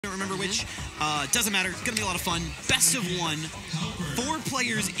don't remember which. Doesn't matter. It's going to be a lot of fun. Best of 1. 4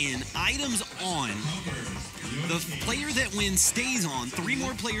 players in. Items on. The player that wins stays on. 3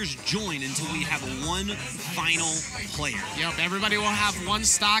 more players join until we have one final player. Yep, everybody will have one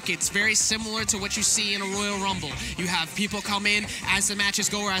stock. It's very similar to what you see in a Royal Rumble. You have people come in as the matches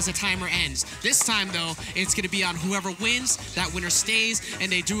go or as the timer ends. This time, though, it's going to be on whoever wins, that winner stays,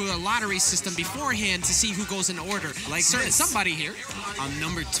 and they do a lottery system beforehand to see who goes in order. Like somebody here. I'm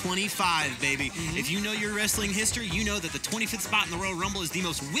number 25, baby. If you know your wrestling history, you know that the 25th spot in the Royal Rumble is the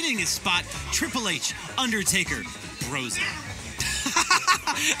most winningest spot. Triple H, Undertaker, Brosen.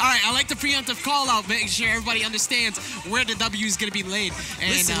 All right, I like the preemptive call out, making sure everybody understands where the W is going to be laid.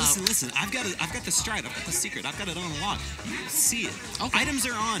 And, listen. I've got the stride. I've got the secret. I've got it on lock. You see it. Okay. Items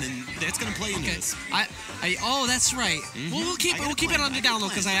are on, and that's going to play into this. Oh, that's right. Well, we'll keep it on the download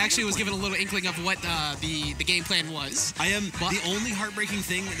because I actually was given a little inkling of what the game plan was. The only heartbreaking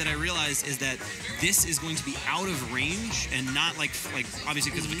thing that I realized is that this is going to be out of range and not like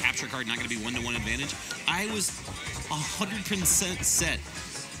obviously because of a capture card, not going to be 1-to-1 advantage. I was 100% set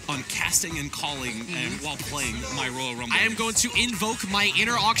on casting and calling and while playing my Royal Rumble. I am going to invoke my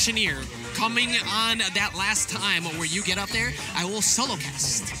inner auctioneer. Coming on that last time where you get up there, I will solo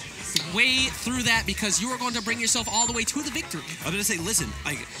cast. Way through that because you are going to bring yourself all the way to the victory. I'm going to say, listen,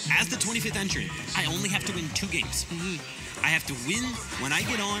 as the 25th entrant, I only have to win 2 games. I have to win when I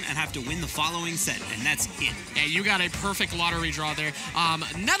get on and have to win the following set, and that's it. Yeah, you got a perfect lottery draw there.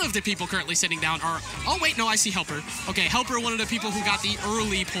 None of the people currently sitting down are... Oh, wait, no, I see Helper. Okay, Helper, one of the people who got the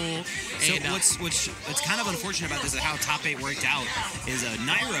early pull. So what's kind of unfortunate about this is how top 8 worked out is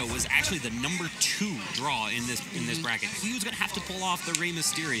Nairo was actually the number 2 draw in this bracket. He was going to have to pull off the Rey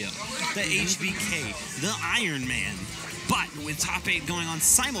Mysterio, the HBK, the Iron Man. But with top 8 going on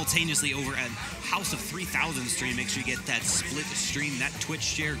simultaneously over at House of 3000 stream, make sure you get that split stream, that Twitch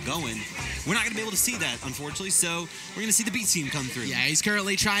share going. We're not going to be able to see that, unfortunately, so we're going to see the B team come through. Yeah, he's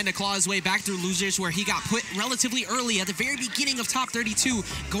currently trying to claw his way back through losers where he got put relatively early at the very beginning of top 32,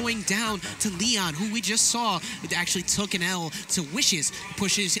 going down to Leon, who we just saw actually took an L to Wishes,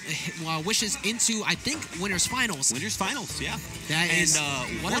 pushes Wishes into, I think, Winners Finals. Winners Finals, yeah. That is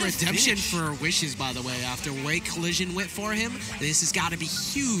what a redemption for Wishes, by the way, after way Collision went for him. This has got to be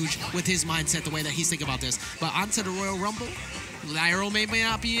huge with his mindset, the way that he's thinking about this. But onto the Royal Rumble. Nairo may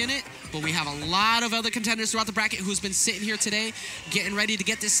not be in it, but we have a lot of other contenders throughout the bracket who's been sitting here today, getting ready to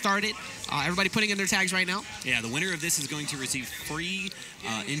get this started. Everybody putting in their tags right now. Yeah, the winner of this is going to receive free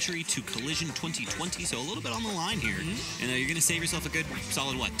entry to Collision 2020, so a little bit on the line here. And you're going to save yourself a good,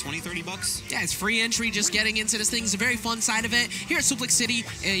 solid, what, 20, 30 bucks? Yeah, it's free entry, just getting into this thing. It's a very fun side of it. Here at Suplex City,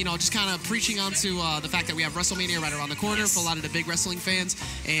 just kind of preaching onto the fact that we have WrestleMania right around the corner for a lot of the big wrestling fans,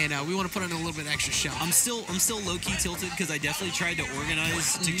 and we want to put in a little bit of extra show. I'm still low-key tilted because I definitely tried to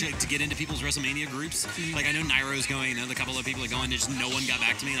organize to get into people's WrestleMania groups. Like, I know Nairo's going, a couple of people are going, just no one got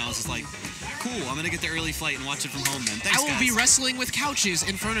back to me, and I was just like, cool, I'm going to get the early flight and watch it from home then. Thanks, I will be wrestling with couches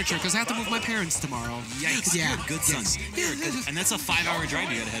and furniture because I have to move my parents tomorrow. Yikes, yeah. You're a good son. And that's a 5-hour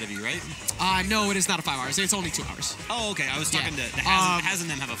drive you got ahead of you, right? No, it is not a 5 hours. It's only 2 hours. Oh, okay. I was talking to Has and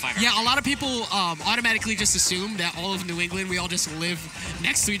them have a 5 hour. Yeah, a lot of people automatically just assume that all of New England, we all just live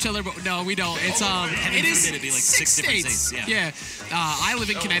next to each other, but no, we don't. It's it is it'd be like 6 different states. Yeah. I live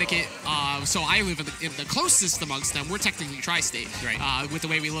in Connecticut, so I live in the closest amongst them. We're technically tri-state, right? With the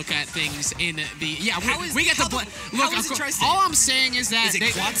way we look at things in the we get the look. All I'm saying is that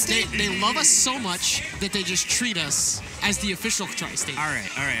they love us so much that they just treat us as the official tri-state. All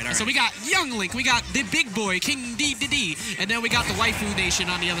right. So we got Young Link, we got the big boy King D, and then we got the Waifu Nation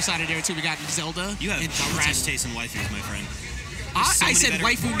on the other side of there too. We got Zelda. You have trash taste in waifus, my friend. I said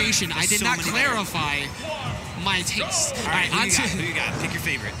Waifu Nation. I did not clarify my taste. All right, who you got? Pick your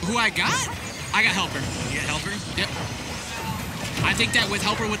favorite. Who I got? I got Helper. You got Helper? Yep. I think that with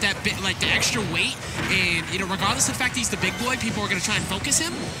Helper, with that bit, like the extra weight, and regardless of the fact he's the big boy, people are gonna try and focus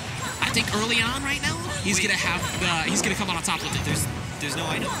him. I think early on, right now, he's gonna come out on top with it. There's no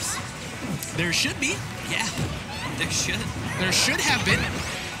items. There should be. Yeah, there should. There should have been.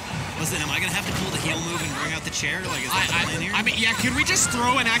 Listen, am I gonna have to pull the heel move and bring out the chair? Like, is that the plan here? I mean, yeah. Could we just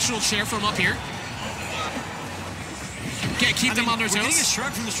throw an actual chair from up here? Keep them on their toes. We're getting a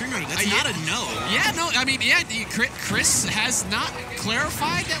shrug from the streamer. That's not a no. Yeah, no. I mean, yeah. Chris has not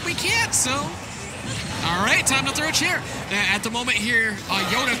clarified that we can't. So, all right, time to throw a chair. At the moment here,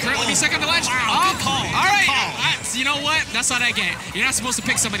 Yoda currently be second on the ledge. Wow, good call. All right. You know what? That's what I get. You're not supposed to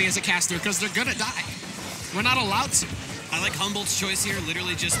pick somebody as a caster because they're gonna die. We're not allowed to. I like Humboldt's choice here,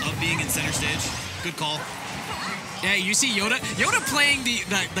 literally just of being in center stage. Good call. Yeah, you see Yoda playing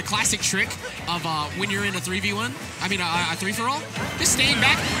the classic trick of when you're in a 3v1, I mean a 3-for-all, just staying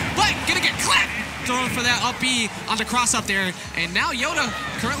back. but gonna get clapped. Throwing for that up B on the cross up there. And now Yoda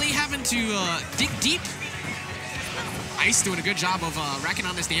currently having to dig deep. Ice doing a good job of racking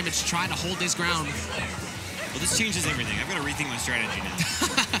on this damage, trying to hold this ground. Well, this changes everything. I've got to rethink my strategy now.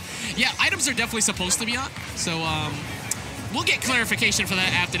 Yeah, items are definitely supposed to be on. So we'll get clarification for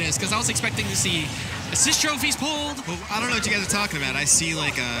that after this, because I was expecting to see assist trophies pulled. Well, I don't know what you guys are talking about. I see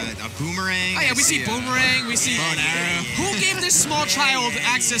like a boomerang. Oh, yeah, we see boomerang. We see bow and arrow. Who gave this small child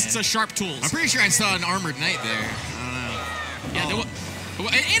access to sharp tools? I'm pretty sure I saw an armored knight there. I don't know.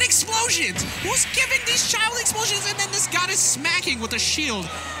 Yeah, and explosions! Who's giving these child explosions? And then this god is smacking with a shield.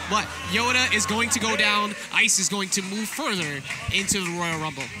 But Yoda is going to go down. Ice is going to move further into the Royal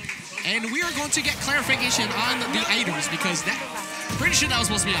Rumble. And we are going to get clarification on the items, because that, pretty sure that was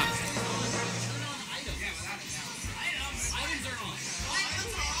supposed to be on.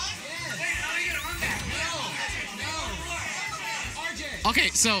 Okay,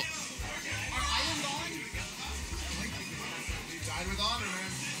 so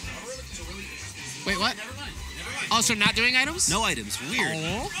wait, what? Oh, so not doing items? No items. Weird.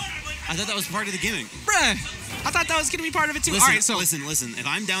 Oh. I thought that was part of the gimmick. Bruh, I thought that was going to be part of it too. Listen, All right, so listen. If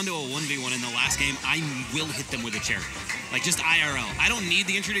I'm down to a 1v1 in the last game, I will hit them with a chair. Like, just IRL. I don't need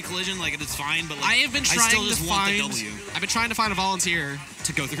the entry to collision. Like, it's fine, but like, I have been trying I still to just want find. the W. I've been trying to find a volunteer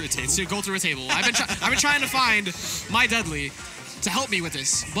To go through a table. to go through a table. I've been trying to find my Dudley to help me with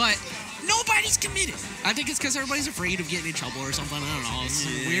this, but nobody's committed. I think it's because everybody's afraid of getting in trouble or something. I don't know. It's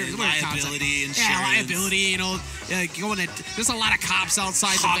weird Liability, concept. insurance. Yeah, liability. You know, going to. There's a lot of cops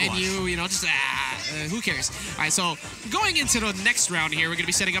outside the Hogwash. venue. You know, just who cares? All right, so going into the next round here, we're going to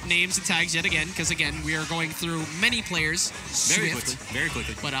be setting up names and tags yet again, because again, we are going through many players Very swift. quickly. Very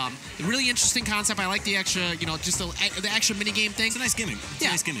quickly. But really interesting concept. I like the extra, you know, just the extra mini game thing. It's a nice gimmick. It's a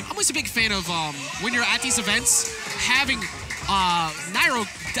nice gimmick. I'm always a big fan of when you're at these events, having Nairo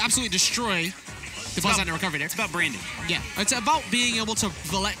absolutely destroy the buzz under recovery there. It's about branding. Yeah, it's about being able to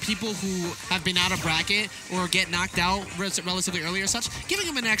let people who have been out of bracket or get knocked out relatively early or such, giving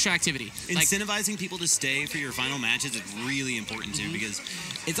them an extra activity. Like, Incentivizing people to stay for your final matches is really important too, because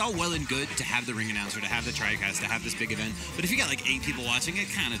it's all well and good to have the ring announcer, to have the TriCast, to have this big event, but if you got like 8 people watching, it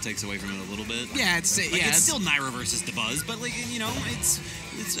kind of takes away from it a little bit. yeah, it's Still Nairo versus the Buzz, but like, you know, it's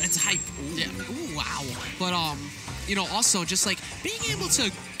hype. Ooh. Yeah. Ooh, wow. But you know, also just like being able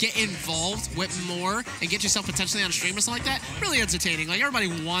to get involved with more and get yourself potentially on stream or something like that, really entertaining. Like, everybody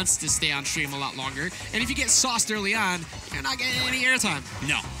wants to stay on stream a lot longer, and if you get sauced early on, you're not getting any airtime.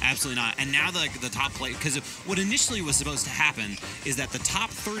 No, absolutely not. And now the top play, because what initially was supposed to happen is that the top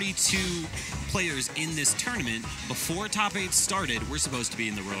 32 players in this tournament before top 8 started were supposed to be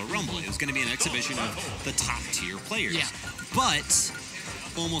in the Royal Rumble. It was going to be an exhibition of the top tier players. Yeah. But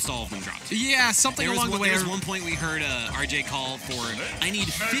almost all of them dropped. Yeah, something along the way. There was one point we heard RJ call for, I need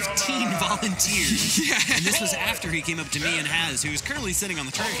 15 volunteers. Yeah. And this was after he came up to me and Haz, who is currently sitting on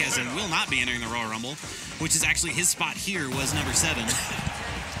the TriCast and will not be entering the Royal Rumble, which is actually his spot here was number 7.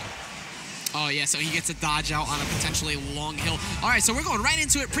 Oh, yeah, so he gets a dodge out on a potentially long hill. All right, so we're going right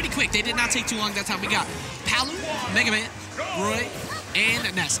into it pretty quick. They did not take too long that time. We got Palu, Mega Man, Roy,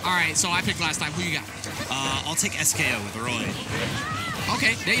 and Ness. All right, so I picked last time. Who you got? I'll take SKO with Roy.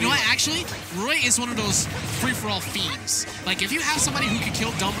 Okay, you know what? Actually, Roy is one of those free-for-all fiends. Like, if you have somebody who can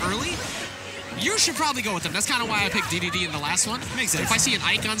kill dumb early, you should probably go with them. That's kind of why I picked DDD in the last one. Makes sense. If I see an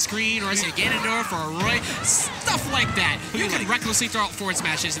Ike on screen, or I see a Ganondorf or a Roy, stuff like that, you can recklessly throw out forward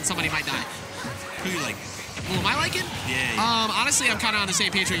smashes and somebody might die. Who you like? Who am I liking? Yeah. Honestly, I'm kind of on the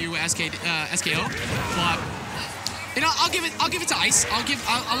same page with you with SKO, but you know, I'll give it to Ice.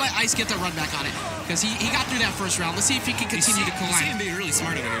 I'll let Ice get the run back on it, because he got through that first round. Let's see if he can continue to You see him climb. being really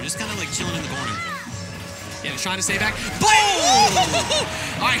smart over here, just kind of like chilling in the corner. Yeah, he's trying to stay back. Boom!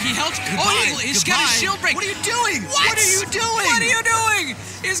 All right, he held. He's got a shield break. What are you doing? What are you doing? What are you doing?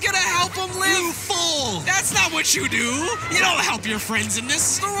 He's gonna help him live. You fool! That's not what you do. You don't help your friends in this.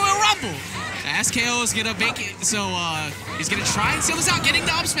 It's the Royal Rumble. SKO is gonna make it, so he's gonna try and seal this out, getting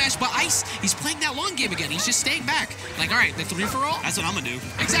the up smash, but Ice, he's playing that long game again. He's just staying back. Like, all right, the 3-for-all? That's what I'm gonna do.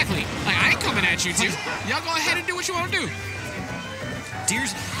 Exactly. Like, I ain't coming at you two. Y'all go ahead and do what you want to do.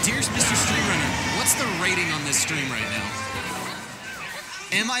 Dear's Mr. Streamrunner, what's the rating on this stream right now?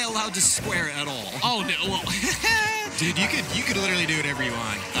 Am I allowed to swear at all? Oh, no. Well, Dude, you could literally do whatever you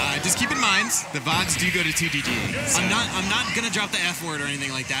want. Just keep in mind, the VODs do go to 2DG. So. I'm not gonna drop the F word or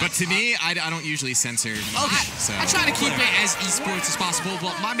anything like that. But to me, I don't usually censor much. So. I try to keep it as esports as possible,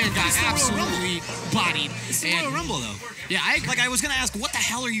 but my man got absolutely bodied. It's the Royal Rumble, though. Yeah, I was gonna ask, what the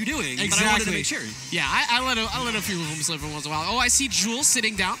hell are you doing? Exactly. But I wanted to make sure. Yeah, I let a few of them slip every once in a while. Oh, I see Jules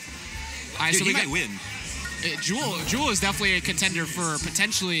sitting down. All right, Dude, so he we might got, win. Jewel is definitely a contender for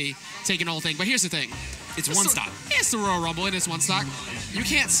potentially taking the whole thing. But here's the thing. It's one stock. It's the Royal Rumble, and it's one stock. You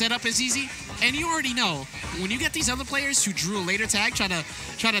can't set up as easy, and you already know when you get these other players who drew a later tag, try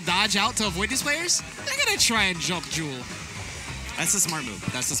to dodge out to avoid these players, they're gonna try and jump Jewel. That's the smart move.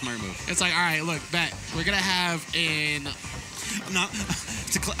 That's the smart move. It's like, all right, look, bet we're gonna have an.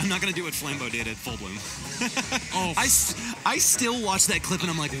 I'm not gonna do what Flambeau did at Full Bloom. Oh, I still watch that clip and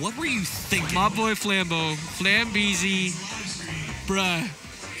I'm like, what were you thinking? my boy Flambeau, Flambeezy, bruh.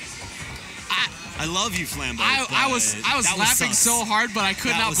 I love you, Flambeau. I was laughing so hard, but I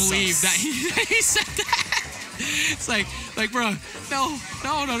could not believe that he said that. It's like, bro, no.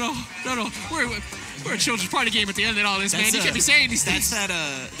 We're a children's party game at the end of all this, man. You can't be saying these things.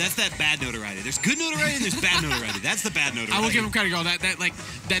 That's that bad notoriety. There's good notoriety and there's bad notoriety. That's the bad notoriety. I will give him credit, girl.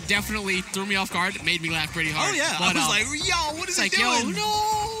 That definitely threw me off guard. It made me laugh pretty hard. Oh yeah, but, I was like, yo, what is he doing? Yo, no.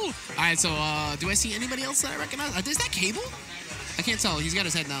 All right, so do I see anybody else that I recognize? Is that Cable? I can't tell. He's got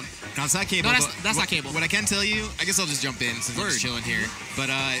his head down. No, it's not Cable. No, that's not Cable. What I can tell you, I guess I'll just jump in since I'm just chilling here. But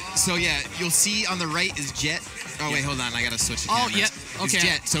so yeah, you'll see on the right is Jet. Oh wait, hold on, I gotta switch the cameras. Oh yeah, okay. It's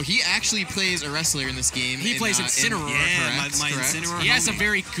Jet. So he actually plays a wrestler in this game. He plays Incineroar. Yeah, my correct. Incineroar. He has a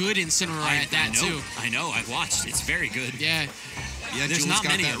very good Incineroar at that too. I know. I've watched. It's very good. Yeah. Yeah, there's Jules not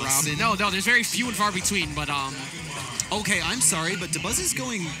got many that of us. Robin. No, there's very few and far between. But Okay, I'm sorry, but DeBuzz is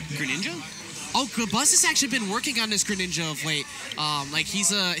going Greninja. Oh, Buzz has actually been working on this Greninja of late. Like he's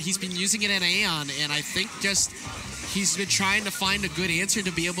been using it at Aeon, and I think just he's been trying to find a good answer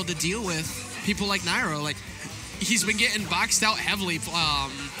to be able to deal with people like Nairo. Like he's been getting boxed out heavily while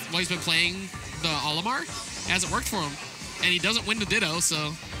he's been playing the Olimar. It hasn't worked for him, and he doesn't win the Ditto,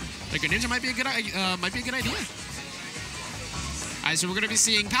 so the Greninja might be a good idea. All right, so we're gonna be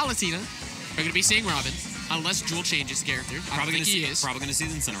seeing Palutena. We're gonna be seeing Robin, unless Jewel changes character. Probably gonna see the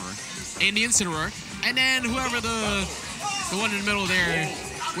Incineroar. And the Incineroar. And then whoever the one in the middle there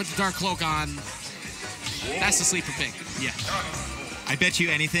with the dark cloak on, that's the sleeper pick. Yeah. I bet you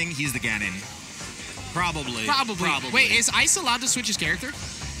anything, he's the Ganon. Probably. Wait, is Ice allowed to switch his character?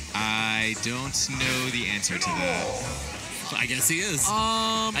 I don't know the answer to that. I guess he is.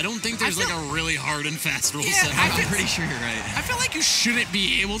 I don't think there's like a really hard and fast rule set. I'm pretty sure you're right. I feel like you shouldn't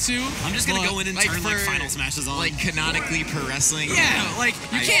be able to. I'm just gonna go in and turn like final smashes on. Like canonically pro wrestling. Yeah, like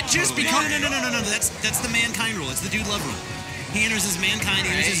you can't just become. No. That's the mankind rule. It's the dude love rule. He enters as mankind,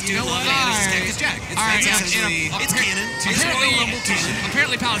 he enters as dude love, he enters as Cactus Jack. It's canon. It's Royal Rumble canon.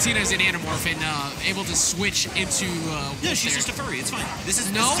 Apparently Palutena is an Animorph and able to switch into no, she's just a furry. It's fine. This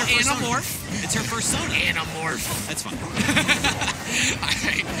is no her first Animorph. It's her first Sona. Animorph. That's fine.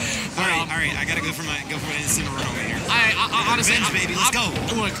 All right. I gotta go for my Incineroar over here. Honestly, revenge, baby. Let's go.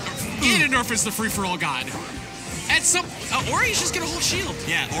 Look, Ganondorf is the free-for-all god. And Ori's just gonna hold shield.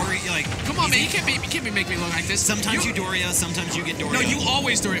 Yeah, Ori, like... Come on, man, you can't be making me look like this. Sometimes you Doria, sometimes you get Doria. No, you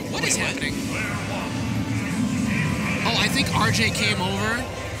always Doria. What is happening? Oh, I think RJ came over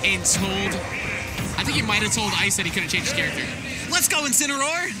and told... I think he might have told Ice that he couldn't change his character. Let's go,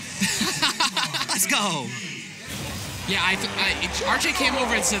 Incineroar! Let's go! Yeah, RJ came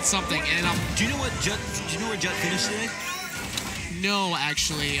over and said something, and Do you know where Jut finished today? No,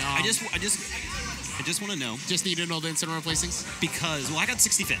 actually. I just want to know. Just need to know the Incineroar placings? Because, I got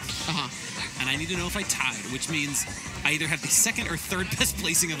 65th. And I need to know if I tied, which means I either have the second or third best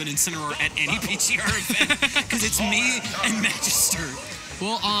placing of an Incineroar at any PGR event. Because it's me and Magister.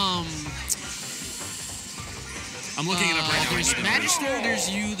 Well, I'm looking it up right now. There's Magister, there's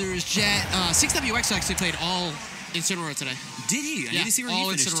you, there's Jet. 6WX actually played all Incineroar today. Did he? I need to see where he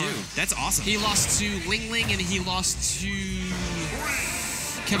finished, too. That's awesome. He lost to Ling Ling, and he lost to...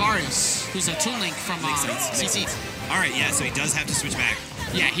 Kevarius, who's a Toon Link from CC. All right, yeah, so he does have to switch back.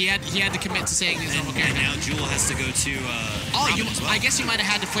 Yeah, he had to commit to saying his normal character. And now Jewel has to go to Robin as well. I guess you might have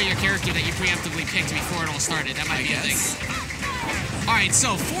had to play your character that you preemptively picked before it all started. That might be a thing. All right,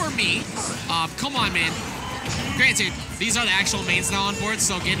 so for me, come on, man. Granted, these are the actual mains now on board,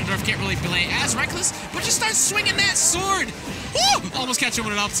 so Ganondorf can't really play as reckless, but just start swinging that sword. Woo! Almost catch him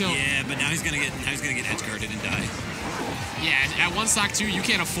with an up tilt. Yeah, but now he's gonna get edge guarded and die. Yeah, at one stock too, you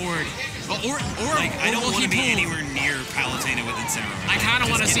can't afford. I don't want to be anywhere near Palutena with Incineroar. I kind of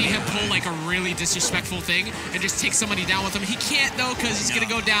want to see him pull like a really disrespectful thing and just take somebody down with him. He can't though because he's gonna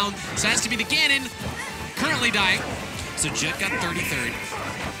go down. So it has to be the Ganon, currently dying. So Jet got 33rd.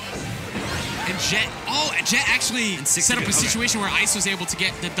 And Jet actually set up a situation where Ice was able to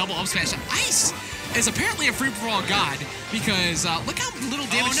get the double up smash. Ice is apparently a free-for-all god because look how little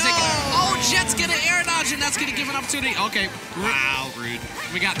damage he's taking. Oh, Jet's gonna air dodge, and that's gonna give an opportunity. Okay. Wow, rude.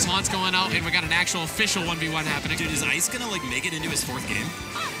 We got taunts going out, and we got an actual official 1v1 happening. Dude, is Ice gonna like make it into his 4th game?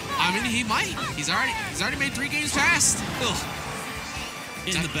 I mean, he might. He's already made 3 games past. Ugh.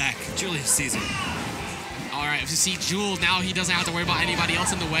 In the back, Julius Caesar. All right, to see Jewel now, he doesn't have to worry about anybody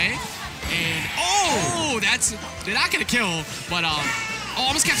else in the way. And they're not gonna kill, but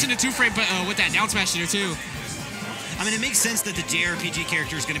almost catching the 2-frame, but with that down smash there too. I mean, it makes sense that the JRPG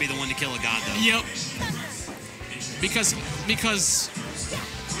character is gonna be the one to kill a god, though. Yep. Because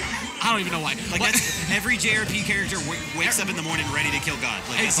I don't even know why. Like that's every JRPG character wakes up in the morning ready to kill God.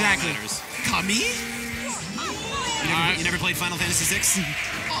 Like, exactly. Kami? You never played Final Fantasy VI?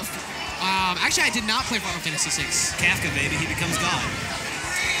 Actually, I did not play Final Fantasy VI. Kafka, baby, he becomes God.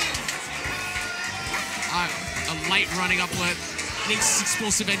 A light running uplet. Makes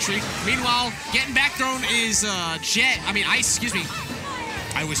explosive entry. Meanwhile, getting back thrown is Jet. I mean, Ice, excuse me.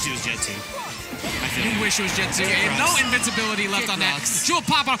 I wish it was Jet 2. You wish it was Jet 2. And no invincibility left on that. Jewel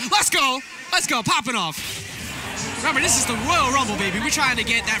pop off. Let's go. Let's go. Popping off. Remember, this is the Royal Rumble, baby. We're trying to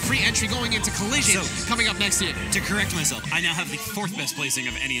get that free entry going into Collision coming up next year. To correct myself, I now have the 4th best placing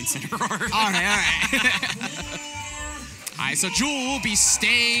of any Incineroar. All right. All right, so Jewel will be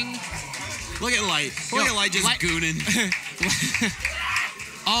staying. Look at Light. Look at Light just gooning.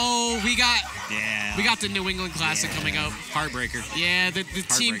 Oh, we got the New England Classic coming up. Heartbreaker. Yeah, the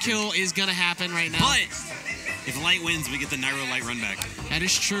team kill is going to happen right now. But if Light wins, we get the Nairo Light run back. That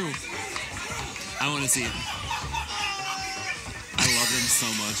is true. I want to see it. I love them so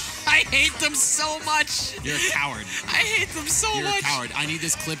much. I hate them so much. You're a coward. I hate them so much. You're a coward. I need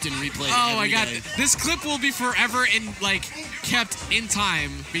this clipped and replayed. Oh my god. Day. This clip will be forever kept in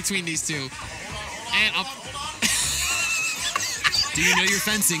time between these two. And do you know your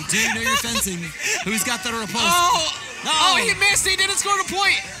fencing? Do you know your fencing? Who's got the repulse? Oh, he missed. He didn't score the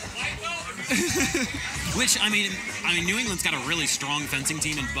point. Which, I mean, New England's got a really strong fencing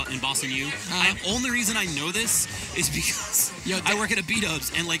team in Boston U. The only reason I know this is because I work at a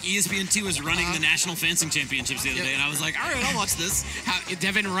B-Dubs, and ESPN2 is running the National Fencing Championships the other day, and I was like, all right, I'll watch this.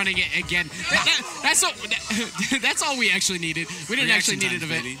 Devin running it again. That's all we actually needed. We didn't actually need an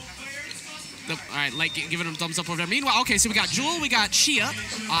event. All right, giving him thumbs up over there. Meanwhile, okay, so we got Jewel, we got Chia.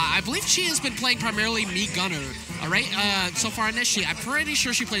 I believe Chia's been playing primarily Me Gunner. All right, so far in this, I'm pretty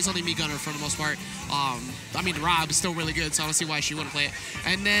sure she plays only Me Gunner for the most part. I mean, Rob is still really good, so I don't see why she wouldn't play it.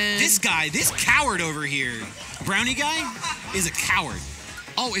 And then this coward over here, Brownie guy, is a coward.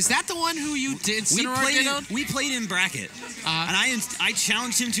 Oh, is that the one who you did Incineroar We played in bracket, and I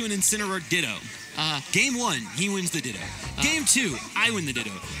challenged him to an Incineroar Ditto. Game 1, he wins the Ditto. Game 2, I win the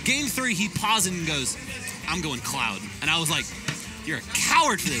Ditto. Game 3, he pauses and goes, I'm going Cloud. And I was like, you're a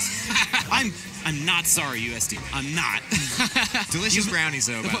coward for this. I'm not sorry, USD. I'm not. Delicious brownies,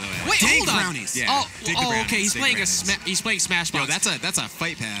 though, by the way. Wait, hold on. Brownies. Yeah. Oh, okay. He's playing Smashbox. Yo, that's a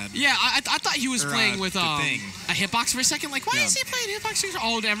fight pad. Yeah, I thought he was playing with a hitbox for a second. Like, why is he playing hitbox?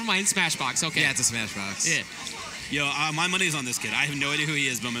 Oh, never mind. Smashbox. Okay. Yeah, it's a Smashbox. Yeah. Yo, my money's on this kid. I have no idea who he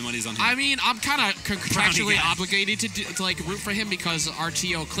is, but my money's on him. I mean, I'm kind of contractually obligated to root for him because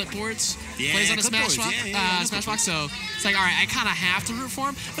RTO Clipboards plays on a Smashbox. So it's like, all right, I kind of have to root for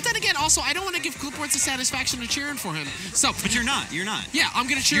him. But then again, also, I don't want to give Clipboards the satisfaction of cheering for him. So, but you're not. Yeah, I'm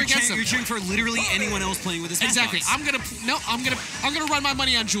gonna cheer against him. You're cheering for literally anyone else playing with a Smashbox. Exactly. I'm gonna run my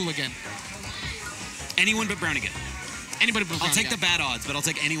money on Jewel again. Anyone but Brown again. Anybody but Brown. I'll take the bad odds, but I'll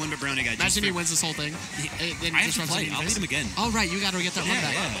take anyone but Brownie guy. Imagine he wins this whole thing. I have to play. I'll beat him again. Oh, right. You got to get that run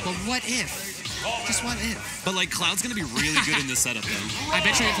back. Yeah. But what if? Just what if? But, Cloud's going to be really good in this setup, though. I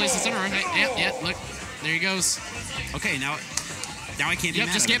bet you he plays the center. Right? Yeah, look. There he goes. Okay, now I can't be mad.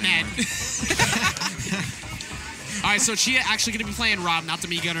 Just get mad. All right, so Chia actually going to be playing Rob, not the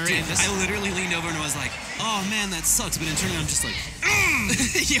Me Gunner. Dude, I literally leaned over and was like, oh, man, that sucks. But internally, I'm just like,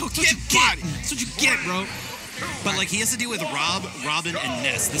 yo, that's what you get, bro. But he has to deal with Robin, and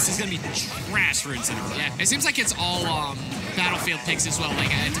Ness. This is gonna be trash for Incineroar. Yeah, it seems like it's all Battlefield picks as well.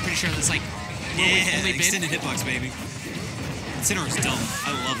 I'm pretty sure that's only extended hitbox, baby. Incineroar's dumb.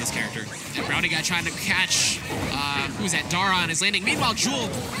 I love this character. And Brownie guy trying to catch who's that? Dara on his landing. Meanwhile, Jewel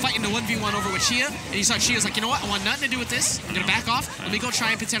fighting the 1v1 over with Chia, and you saw Chia's like, you know what? I want nothing to do with this. I'm gonna back off. Let me go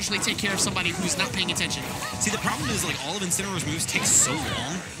try and potentially take care of somebody who's not paying attention. See, the problem is all of Incineroar's moves take so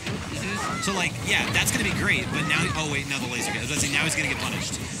long. So yeah, that's gonna be great, but now, oh wait, now the laser guy. Now he's gonna get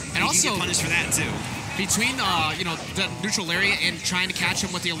punished. And also get punished for that too. between the neutral area and trying to catch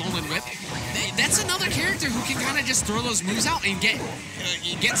him with the Alolan Whip. That's another character who can kind of just throw those moves out and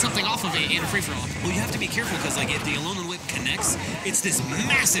get something off of it in a free-for-all. Well, you have to be careful because like if the Alolan Whip connects, it's this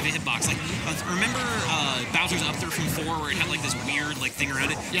massive hitbox. Like remember Bowser's Up Through from 4 where it had like this weird like thing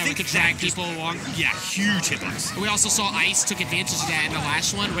around it? Yeah, we could drag people along. Yeah, huge hitbox. We also saw Ice took advantage of that in the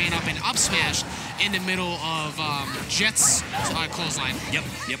last one, ran up and up smash in the middle of Jet's clothesline. Yep.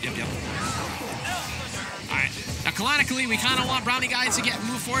 Alright. Now, canonically, we kind of want Brownie Guy to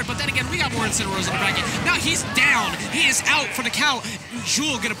move forward, but then again, we got more Incineroars in the bracket. Now he's down. He is out for the count.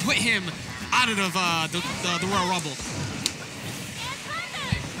 Jewel gonna put him out of the Royal Rumble.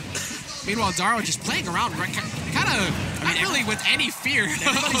 Meanwhile, Daro just playing around, kind of not really with any fear.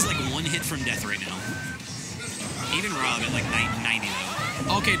 Everybody's like one hit from death right now. Even Rob at like 90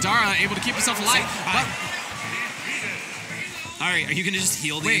 though. Okay, Dara able to keep himself alive. All right, are you gonna just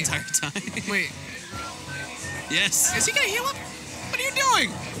heal the entire time? Wait. Yes. Is he gonna heal him? What are you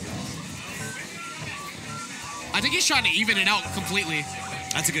doing? I think he's trying to even it out completely.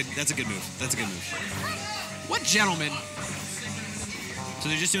 That's a good move. What gentleman? So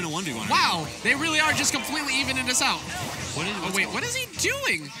they're just doing a 1v1. Wow, they really are just completely evening this out. What is he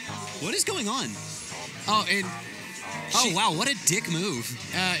doing? What is going on? Oh, and wow, what a dick move.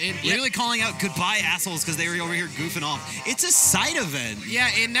 Literally calling out goodbye assholes because they were over here goofing off. It's a side event. Yeah,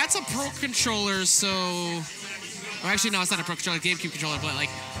 and that's a Pro Controller, so... Or actually, no, it's not a Pro Controller, GameCube controller, but like...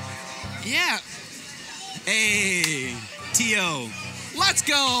 Yeah. Hey, T.O. Let's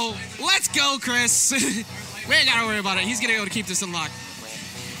go, Chris. We ain't gotta worry about it. He's gonna be able to keep this unlocked.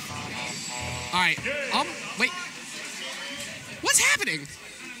 All right. Wait. What's happening?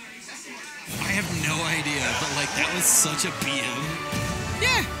 I have no idea, but like that was such a BM.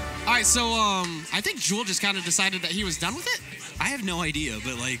 Yeah. All right. So I think Jewel just kind of decided that he was done with it. I have no idea,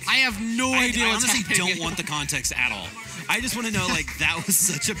 but like I have no idea. I what's honestly happening. don't want the context at all. I just want to know like that was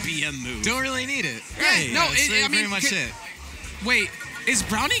such a BM move. Don't really need it. Right. Yeah, No. I mean, pretty much it. Wait. Is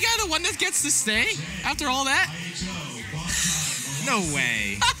Brownie Guy the one that gets to stay after all that? No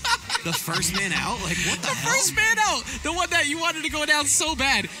way. The first man out? Like, what the hell? First man out. The one that you wanted to go down so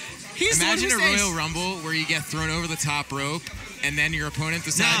bad. He's Imagine the a one who stays. Royal Rumble where you get thrown over the top rope and then your opponent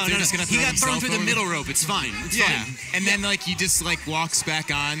decides No. just going to He throw got thrown himself through the over. middle rope. It's fine. It's fine. And then like he just like walks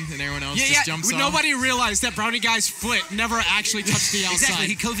back on and everyone else just jumps off. Nobody realized that Brownie Guy's foot never actually touched the outside. Exactly.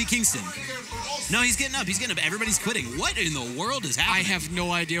 He Kofi Kingston. No, he's getting up. Everybody's quitting. What in the world is happening? I have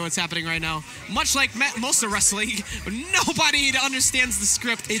no idea what's happening right now. Much like most of wrestling, nobody understands the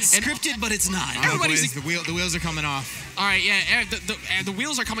script. It's scripted, but it's not. Everybody's the wheels are coming off. All right, yeah, the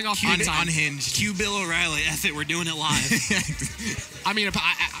wheels are coming off Unhinged. Cue Bill O'Reilly. F it, we're doing it live. I mean,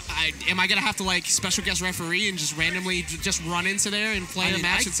 am I gonna have to like special guest referee and just randomly just run into there and play the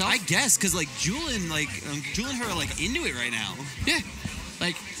match itself? I guess because like Jewel and her are like into it right now. Yeah,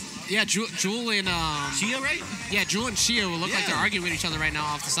 like. Yeah, Jewel and Shia, right? Yeah, Jewel and Shia will look like they're arguing with each other right now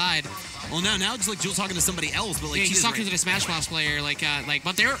off the side. Well, now it's like Jewel's talking to somebody else, but like yeah, he's Chia's talking to the Smash Bros player,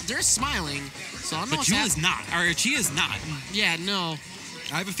 but they're smiling. So I don't know. But Jewel is not, or Chia's not. Yeah, no.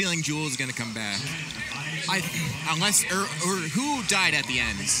 I have a feeling Jewel is gonna come back. Unless or who died at the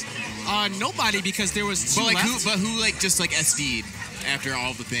end? Nobody, because there was two left. Who like just like SD'd after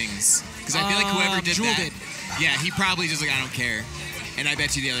all the things? Because I feel like whoever did Jewel that, did. Yeah, he probably just like I don't care. And I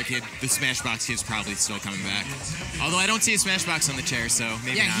bet you the other kid, the Smashbox kid's probably still coming back. Although I don't see a Smashbox on the chair, so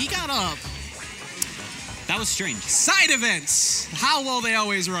maybe not. Yeah, he got up. That was strange. Side events. How well they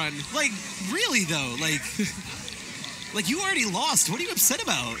always run. Like, really though, like you already lost. What are you upset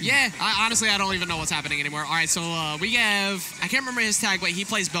about? Yeah, honestly, I don't even know what's happening anymore. All right, so we have, I can't remember his tag, but he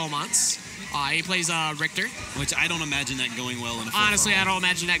plays Belmonts. He plays Richter. Which I don't imagine that going well in a Honestly, I don't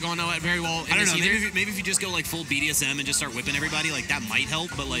imagine that going very well in I don't know. either. Maybe if you just go like full BDSM and just start whipping everybody, like that might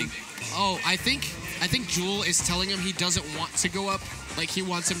help. But like, I think Jewel is telling him he doesn't want to go up. Like he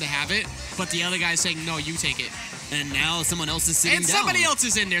wants him to have it, but the other guy's saying no, you take it. And now someone else is sitting and down. somebody else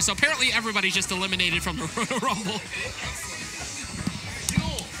is in there. So apparently everybody's just eliminated from the Royal Rumble.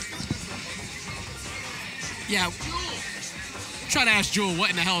 Yeah. Try to ask Jewel what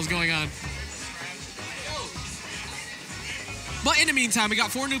in the hell is going on. But in the meantime, we got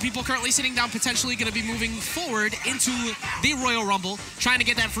 4 new people currently sitting down, potentially going to be moving forward into the Royal Rumble, trying to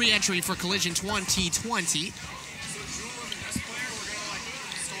get that free entry for Collision 2020.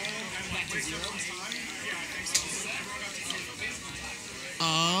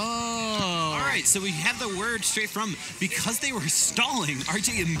 Oh. All right, so we have the word straight from, because they were stalling,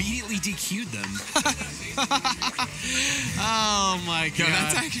 RJ immediately DQ'd them. Oh my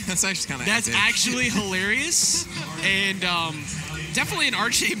god. That's actually kind of That's actually hilarious. And definitely an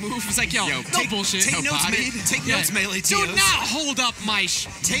RJ move. It's like, yo no bullshit. Take notes, take notes, Melee Do Tios. not hold up my...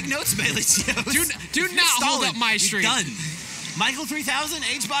 Take notes, Melee Tios. Do not hold up my streak. You're done. Michael 3000,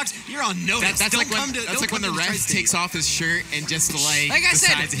 H-Box, you're on notice. That's like when the ref takes off his shirt and just like I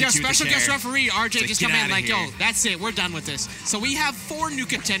said, your special guest referee RJ just come in like, here. yo, that's it, we're done with this. So we have 4 new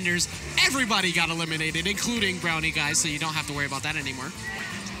contenders. Everybody got eliminated, including Brownie guys, so you don't have to worry about that anymore.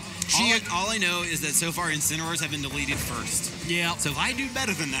 All I know is that so far Incineroars have been deleted first. Yeah. So if I do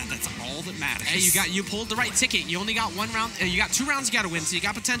better than that, that's all that matters. Hey, you pulled the right ticket. You only got 1 round. You got 2 rounds you got to win, so you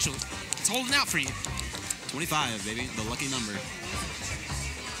got potential. It's holding out for you. 25, baby, the lucky number.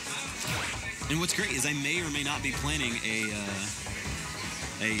 And what's great is I may or may not be planning a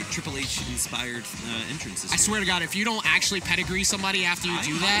Triple H inspired entrance. I swear to God, if you don't actually pedigree somebody after you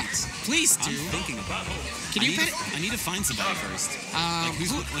do that, please do. I'm thinking about it. Can you? I need to find somebody first.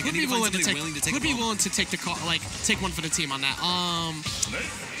 Who'd be willing to take the call? Like take one for the team on that.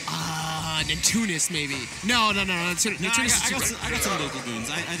 Nentunis maybe. No. Nentunis I got some local goons.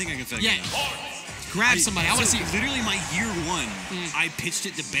 I think I can figure it out. Grab somebody. I want to see. Literally, my year 1, I pitched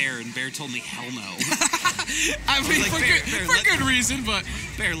it to Bear, and Bear told me, "Hell no." I mean, like, for good reason, but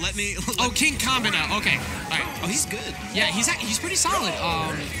Bear, let me. King Kamina. Okay, all right. Oh, he's good. Yeah, he's pretty solid.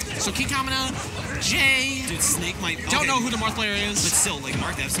 So King Kamina, Jay. Dude, Snake might. Don't know who the Marth player is, but still, like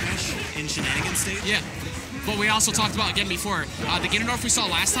Marth F Smash in Shenanigans stage. Yeah. But we also talked about, again before, the Ganondorf we saw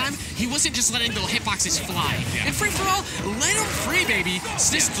last time, he wasn't just letting the hitboxes fly. Yeah. In free-for-all, let them free, baby.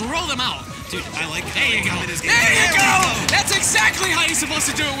 Just throw them out. Dude, I like There you go. There you go. That's exactly how you're supposed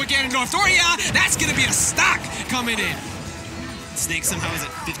to do it with Ganondorf. Or yeah, that's going to be a stock coming in. Snake somehow is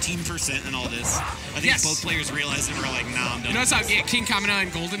at 15% in all this. I think both players realized it and were like, nah, I'm done. You know, it's how King Kamina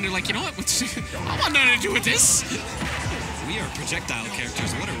and Golden, they're like, you know what? I want nothing to do with this. We are projectile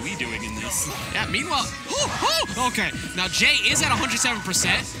characters. What are we doing in this? Yeah, meanwhile, okay. Now Jay is at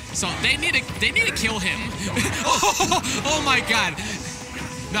 107%, so they need to kill him. Oh my God.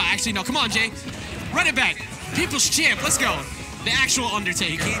 No, actually, no. Come on, Jay. Run it back. People's champ. Let's go. The actual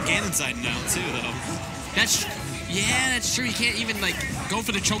Undertaker. You can't Ganon side now, too, though. That's true. He can't even, like, go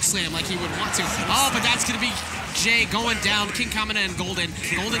for the choke slam like he would want to. Oh, but that's going to be Jay going down. King Kamina and Golden.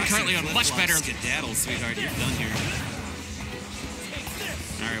 Golden currently on much better. Skedaddle, sweetheart. You're done here.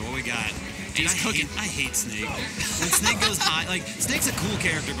 All right, what we got? He's cooking. I hate Snake. When Snake goes high, like, Snake's a cool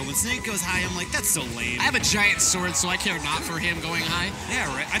character, but when Snake goes high, I'm like, that's so lame. I have a giant sword, so I care not for him going high.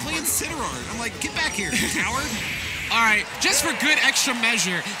 Yeah, right. I play Incineroar. I'm like, get back here, coward. All right, just for good extra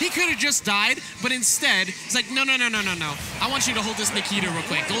measure, he could have just died, but instead, he's like, no. I want you to hold this Nikita real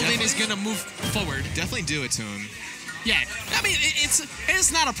quick. Golden is going to move forward. Definitely do it to him. Yeah, I mean,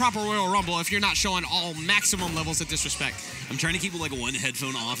 it's not a proper Royal Rumble if you're not showing all maximum levels of disrespect. I'm trying to keep like 1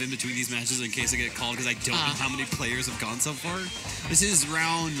 headphone off in between these matches in case I get called because I don't know how many players have gone so far. This is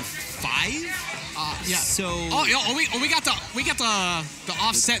round 5. Yeah. So. We got the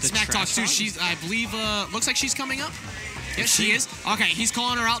offset Smack Talk too. She's, I believe, looks like she's coming up. Yes, she is. Okay, he's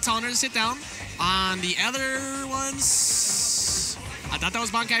calling her out, telling her to sit down. On the other ones, I thought that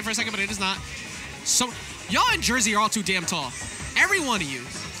was Bankai for a second, but it is not. So. Y'all in Jersey are all too damn tall. Every one of you.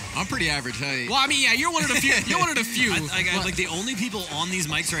 I'm pretty average height. Well, I mean, yeah, you're one of the few. You're one of the few. Like the only people on these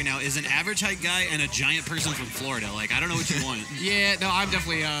mics right now is an average height guy and a giant person from Florida. Like, I don't know what you want. Yeah, no, I'm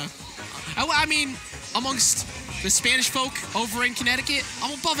definitely. I mean, amongst the Spanish folk over in Connecticut,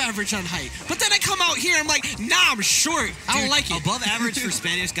 I'm above average on height. But then I come out here, I'm like, nah, I'm short. I don't like it. Above average for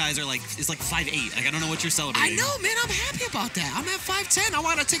Spanish guys is like 5'8". Like, I don't know what you're celebrating. I know, man. I'm happy about that. I'm at 5'10". I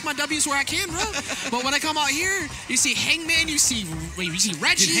want to take my W's where I can, bro. But when I come out here, you see Hangman, you see Reggie, dude,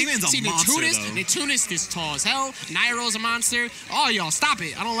 Hangman's you see a monster, Nentunis is tall as hell. Nairo's a monster. Oh, y'all, stop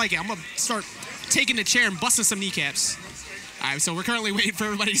it. I don't like it. I'm going to start taking the chair and busting some kneecaps. All right, so we're currently waiting for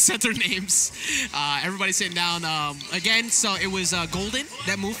everybody to set their names. Everybody's sitting down. Again, so it was Golden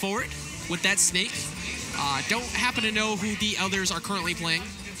that moved forward with that snake. Don't happen to know who the others are currently playing.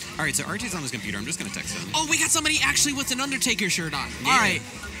 All right, so RT's on his computer. I'm just going to text him. Oh, we got somebody actually with an Undertaker shirt on. Yeah.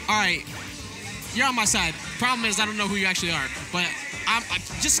 All right. You're on my side. Problem is, I don't know who you actually are. But I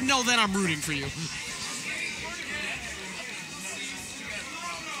just know that I'm rooting for you.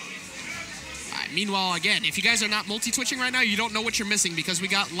 Meanwhile, again, if you guys are not multi-twitching right now, you don't know what you're missing because we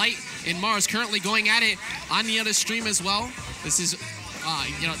got Light and Mars currently going at it on the other stream as well. This is,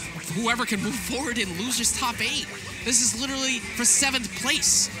 whoever can move forward and lose just top 8. This is literally for 7th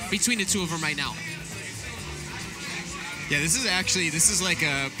place between the two of them right now. Yeah, this is like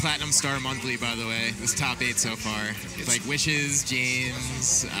a Platinum Star monthly, by the way. This top 8 so far. It's like Wishes,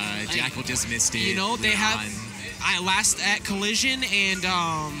 James, Jackal just missed it. You know, they have last at Collision and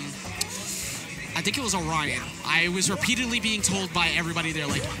I think it was Orion. I was repeatedly being told by everybody there,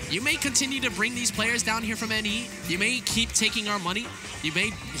 like, you may continue to bring these players down here from NE. You may keep taking our money. You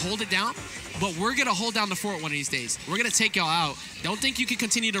may hold it down. But we're going to hold down the fort one of these days. We're going to take y'all out. Don't think you can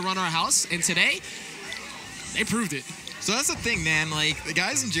continue to run our house. And today, they proved it. So that's the thing, man. Like, the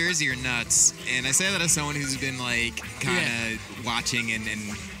guys in Jersey are nuts. And I say that as someone who's been, like, kind of watching and,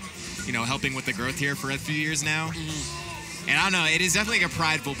 you know, helping with the growth here for a few years now. Mm-hmm. And I don't know. It is definitely like a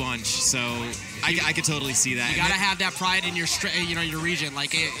prideful bunch. So I could totally see that. You got to have that pride in your, your region.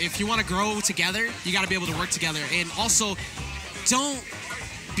 Like, if you want to grow together, you got to be able to work together. And also, don't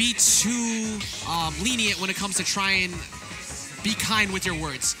be too lenient when it comes to trying be kind with your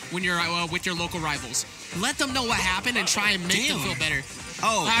words when you're with your local rivals. Let them know what happened and try and make them feel better.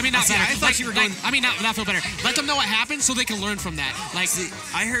 Oh, I mean, not better. I thought you were going. I mean, not feel better. Let them know what happened so they can learn from that. Like,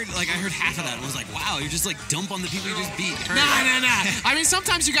 I heard half of that. It was like, wow, you're just like dump on the people you just beat. Nah. I mean,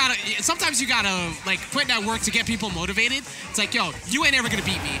 sometimes you gotta like put in that work to get people motivated. It's like, yo, you ain't ever gonna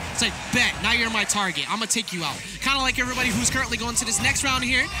beat me. It's like, bet, now you're my target. I'm gonna take you out. Kind of like everybody who's currently going to this next round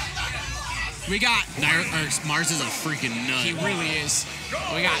here. We got Mars is a freaking nut. He really is.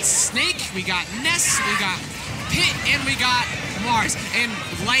 We got Snake, we got Ness, we got Pit, and we got Mars. And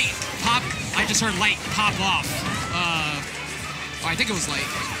Light pop. I just heard Light pop off. I think it was Light.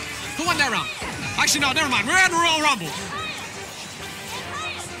 Who won that round? Actually, no, never mind. We're at the Royal Rumble.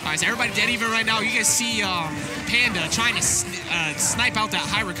 All right, so everybody dead even right now. You guys see Panda trying to snipe out that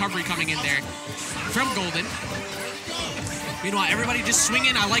high recovery coming in there from Golden. Meanwhile, everybody just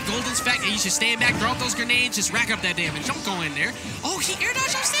swinging. I like Golden's fact that he's just staying back, throw out those grenades, just rack up that damage. Don't go in there. Oh, he air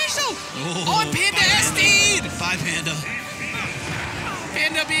dodged off stage, though. Oh, and Panda SD'd. 5 Panda.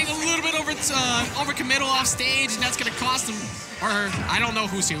 Panda being a little bit overcommittal off stage, and that's going to cost him, or I don't know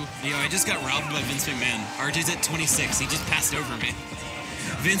who's who. Yo, I just got robbed by Vince McMahon. RJ's at 26. He just passed over me.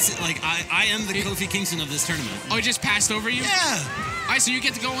 Vince, like, I am the Kofi Kingston of this tournament. Oh, he just passed over you? Yeah. All right, so you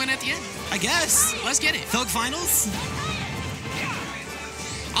get to go in at the end? I guess. Let's get it. Thug Finals?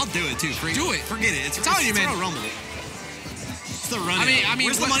 I'll do it, too. Do it. Forget it. It's telling you, man. Royal Rumble. It's the run. I mean,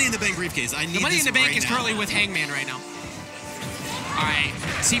 where's the Money in the Bank briefcase? I need the Money in the Bank right is now. currently with Hangman right now. All right,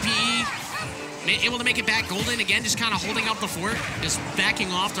 CPE able to make it back. Golden again, just kind of holding up the fort, just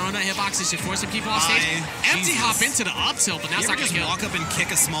backing off, throwing that hitboxes, just forcing people off stage. Empty hop into the up tilt, but that's not gonna just kill. Walk up and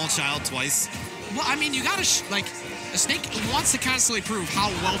kick a small child twice. Well, I mean, you gotta like. Snake wants to constantly prove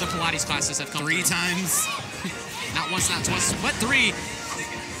how well the Pilates classes have come 3 through. times. Not once, not twice, but 3.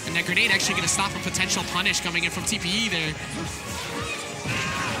 And that grenade actually going to stop a potential punish coming in from TPE there.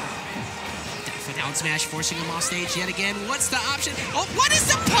 For down smash, forcing him off stage yet again. What's the option? Oh, what is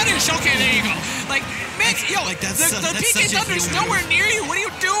the punish? Okay, there you go. Like, man, yo, like that's the PK Thunder's nowhere near you. What are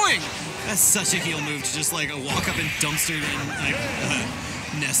you doing? That's such a heel move to just like walk up and dumpster and like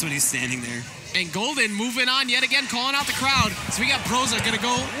Ness when he's standing there. And Golden moving on yet again, calling out the crowd. So we got Broza going to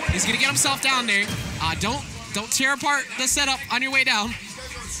go. He's going to get himself down there. Don't tear apart the setup on your way down.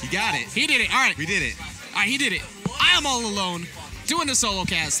 You got it. He did it. All right. We did it. All right, he did it. I am all alone doing the solo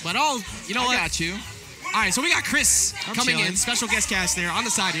cast, but you know what? I got you. All right, so we got Chris coming chilling. in, special guest cast there on the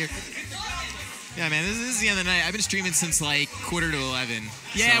side here. Yeah, man, this is the end of the night. I've been streaming since like 10:45.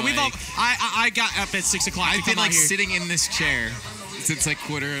 Yeah, so, we've all. I got up at 6 o'clock. I've been like sitting in this chair since like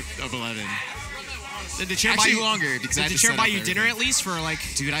 10:45. Did the chair Actually buy you longer because I Did the chair buy you dinner at least for like?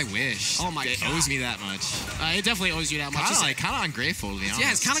 Dude, I wish. Oh my God. It owes me that much. It definitely owes you that much. Kind of ungrateful to be honest.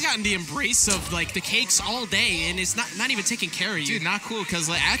 Yeah, it's kind of gotten the embrace of like the cakes all day, and it's not even taking care of you. Dude, not cool because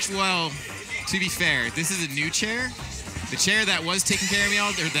like actually, well, to be fair, this is a new chair. The chair that was taking care of me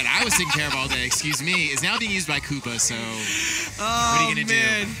all day, or that I was taking care of all day, excuse me, is now being used by Koopa. So what are you gonna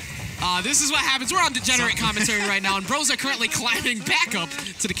do? This is what happens. We're on degenerate commentary right now, and Bros are currently climbing back up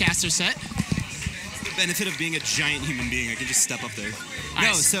to the caster set. Benefit of being a giant human being, I can just step up there. Nice.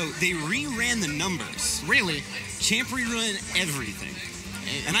 No, so they reran the numbers. Really? Champ reran everything.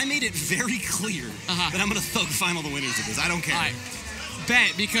 And I made it very clear that I'm going to thug final the winners of this. I don't care. All right.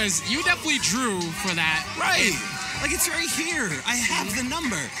 Bet, because you definitely drew for that. Right. Like, it's right here. I have the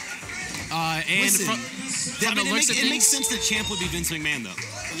number. And listen, it makes sense that Champ would be Vince McMahon, though.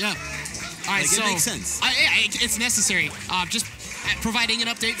 Yeah. All right, like, so it makes sense. It's necessary. Just providing an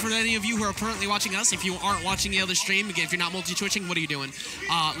update for any of you who are currently watching us. If you aren't watching the other stream, again, if you're not multi-twitching, what are you doing?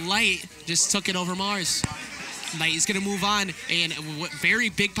 Light just took it over Mars. Light is going to move on, and very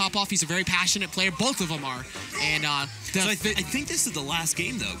big pop-off. He's a very passionate player. Both of them are. And so I think this is the last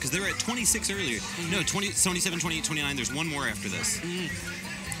game, though, because they were at 26 earlier. No, 27, 28, 29. There's one more after this.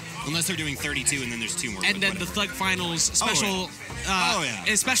 Unless they're doing 32 and then there's 2 more. And then the Thug Finals special,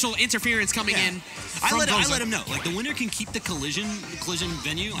 special interference coming in. I let him know. Like, the winner can keep the collision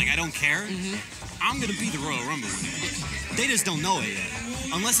venue. Like, I don't care. I'm gonna be the Royal Rumble winner. They just don't know it yet.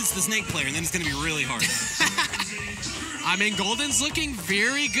 Unless it's the Snake player, and then it's gonna be really hard. I mean, Golden's looking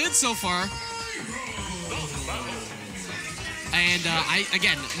very good so far. And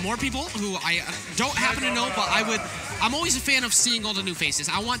again, more people who I don't happen to know, but I'm always a fan of seeing all the new faces.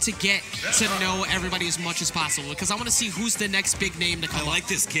 I want to get to know everybody as much as possible because I want to see who's the next big name to come up. I like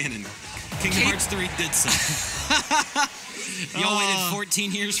this canon. Kingdom Hearts 3 did so. Y'all waited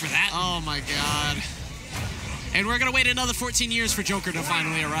 14 years for that? Oh my god. And we're going to wait another 14 years for Joker to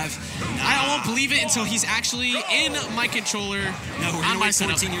finally arrive. I won't believe it until he's actually in my controller. No, we're going to wait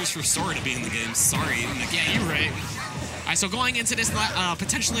 14 years for Sora to be in the game. Sorry. Yeah, you're right. All right, so going into this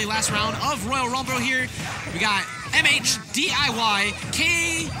potentially last round of Royal Rumble here, we got MH, DIY,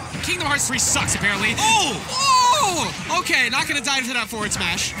 Kingdom Hearts 3 sucks, apparently. Oh! Okay, not going to dive into that forward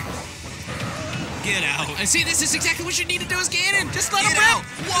smash. Get out. And see, this is exactly what you need to do as Ganon. Just let him rip.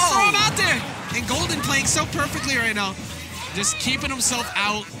 Whoa. Throw him out there. And Golden playing so perfectly right now. Just keeping himself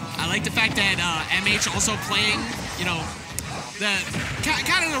out. I like the fact that MH also playing, you know, the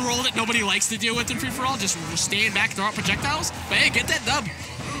kind of the role that nobody likes to deal with in free-for-all. Just stand back, throw out projectiles. But hey, get that dub.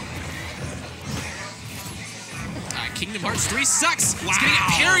 Kingdom Hearts 3 sucks. Wow. It's going to get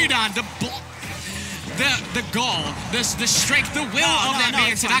parried on. The gall, the strength, the will of that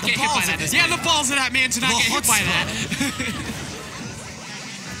man to not get hit by that. Yeah, the balls of that man to not get hit by that.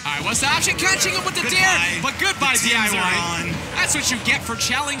 All right, what's the option? Catching him with the dare, but goodbye, DIY. That's what you get for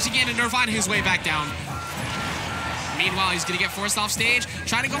challenging in and Nirvana his way back down. Meanwhile, he's going to get forced off stage,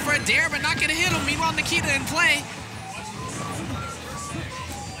 trying to go for a dare, but not going to hit him. Meanwhile, Nikita in play.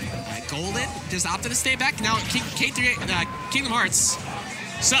 Golden just opted to stay back. Now, Kingdom Hearts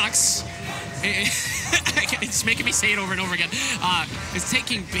sucks. It's making me say it over and over again. It's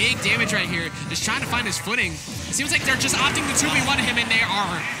taking big damage right here. Just trying to find his footing. It seems like they're just opting to 2v1 him, and they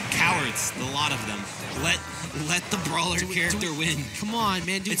are cowards. A lot of them. Let the brawler character win. Come on,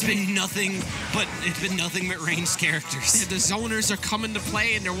 man. It's been nothing but ranged characters. The zoners are coming to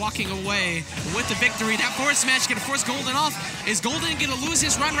play, and they're walking away with the victory. That forward smash going to force Golden off. Is Golden going to lose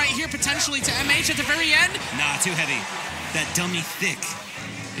his run right here, potentially to MH at the very end? Nah, too heavy. That dummy thick.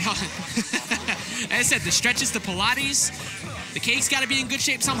 As I said, the stretch is the Pilates. The cake's got to be in good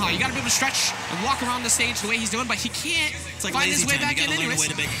shape somehow. You got to be able to stretch and walk around the stage the way he's doing, but he can't find his way back in anyways. You gotta learn a way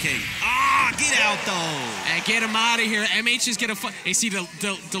to bake a cake. Ah, get out though. And get him out of here. MH is gonna. You see the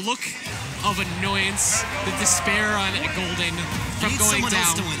look of annoyance, the despair on Golden from going down.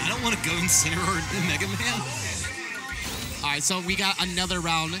 Else to win. I don't want to go Incineroar Mega Man. All right, so we got another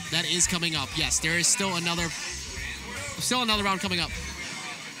round that is coming up. Yes, there is still another round coming up.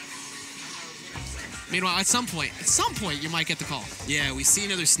 Meanwhile, at some point, you might get the call. Yeah, we see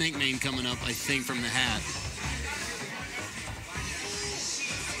another Snake main coming up, I think, from the hat.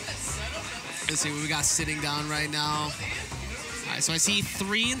 Let's see what we got sitting down right now. All right, so I see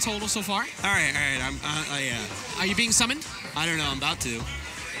 3 in total so far. All right. Yeah. Are you being summoned? I don't know. I'm about to.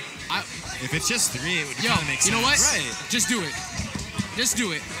 If it's just 3, it would kind of make sense. You know what? Right. Just do it. Just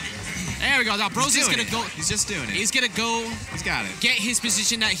do it. There we go. Now, Broza's going to go. He's just doing it. He's going to go. He's got it. Get his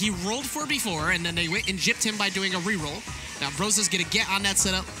position that he rolled for before, and then they went and gypped him by doing a reroll. Now, Broza's going to get on that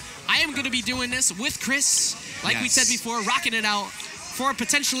setup. I am going to be doing this with Chris, like we said before, rocking it out for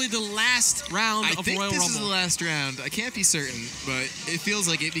potentially the last round of Royal Rumble. I think this is the last round. I can't be certain, but it feels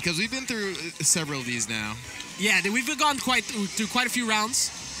like it because we've been through several of these now. Yeah, we've gone through quite a few rounds.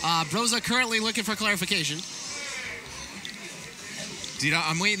 Broza currently looking for clarification. Dude,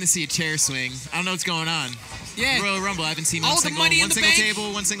 I'm waiting to see a chair swing. I don't know what's going on. Yeah. Royal Rumble, I haven't seen one single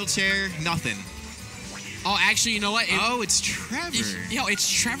table, one single chair, nothing. Oh, actually, you know what? It's Trevor.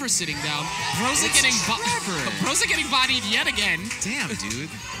 It's Trevor sitting down. Broza getting bodied yet again. Damn, dude.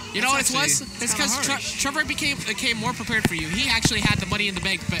 You know what it was? It's because Trevor became more prepared for you. He actually had the Money in the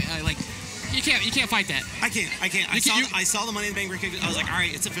Bank, but you can't fight that. I can't. I saw the Money in the Bank briefcase. I was like, all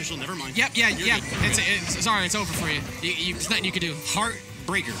right, it's official. Never mind. Yep. Sorry, it's over for you. There's nothing you can do.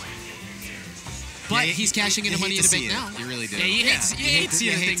 Heartbreaker. But he's cashing in the Money in the Bank now. You really do. Yeah, you hate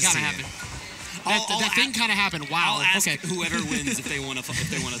seeing the thing kind of happen. That thing kind of happened. Wow. I'll ask whoever wins if they want to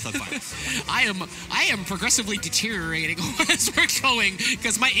thug fight. I am progressively deteriorating as we're going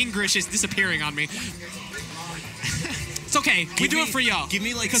because my English is disappearing on me. It's okay. We do it for y'all. Give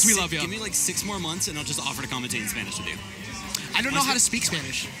me because we love y'all. Give me 6 more months, and I'll just offer to commentate in Spanish with you. I don't know how to speak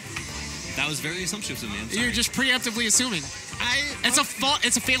Spanish. That was very assumptuous of me. You're just preemptively assuming. It's a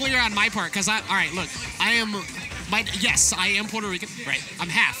failure on my part because I am Puerto Rican. Right. I'm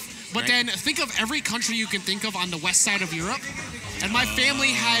half. But then think of every country you can think of on the west side of Europe. And my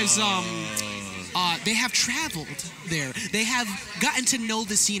family has, they have traveled there. They have gotten to know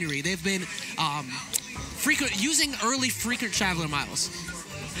the scenery. They've been using early frequent traveler miles.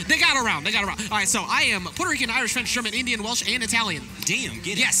 They got around. All right, so I am Puerto Rican, Irish, French, German, Indian, Welsh, and Italian. Damn,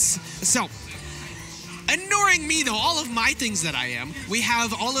 get it. Yes. So, ignoring me, though, all of my things that I am, we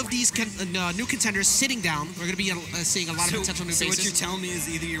have all of these new contenders sitting down. We're going to be seeing a lot of potential new faces. So what you're telling me is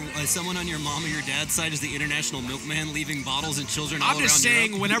either someone on your mom or your dad's side is the international milkman leaving bottles and children all around I'm just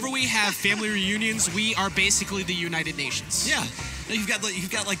saying, Europe. whenever we have family reunions, we are basically the United Nations. Yeah. You've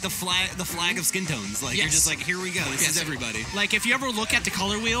got like the flag of skin tones. Like, yes. You're just like, here we go. This is everybody. Like, if you ever look at the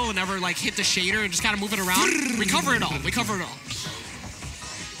color wheel and ever like hit the shader and just kind of move it around, we cover it all.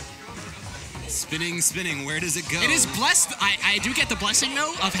 Spinning. Where does it go? It is blessed. I do get the blessing,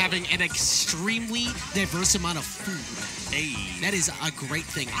 though, of having an extremely diverse amount of food. Hey. That is a great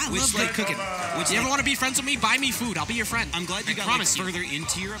thing. I love good cooking. Which, you ever want to be friends with me? Buy me food. I'll be your friend. I'm glad you got further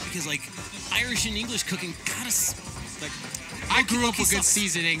into Europe because, like, Irish and English cooking kind of, like... I grew up with good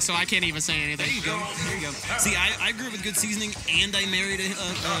seasoning, so I can't even say anything. There you go. See, I grew up with good seasoning, and I married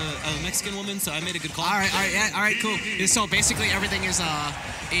a Mexican woman, so I made a good call. All right, cool. So basically, everything is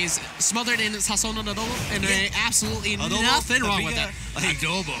smothered in sazon adobo, and absolutely nothing wrong with that.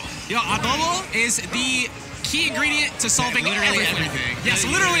 Adobo. Yo, adobo is the key ingredient to solving literally everything. Yes,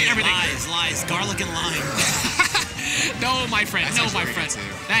 literally everything. Lies, garlic and lime. No, my friend.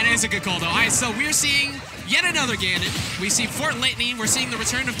 That is a good call, though. All right, so we're seeing yet another Ganon. We see Fort Litany. We're seeing the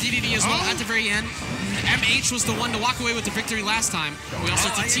return of DDD as well at the very end. MH was the one to walk away with the victory last time. We also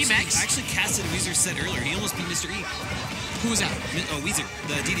see T-Max. I actually casted Weezer set earlier. He almost beat Mr. E. Who was that? Oh, Weezer.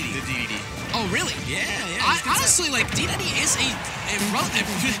 The DDD. Oh, really? Yeah. Honestly, like, DDD is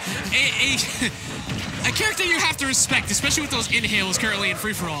a character you have to respect, especially with those inhales currently in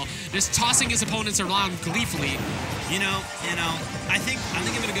free-for-all. Just tossing his opponents around gleefully. You know, I think I'm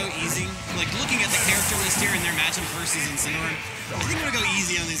gonna go easy. Like, looking at the character list here and their matchup versus Incineroar, I think I'm gonna go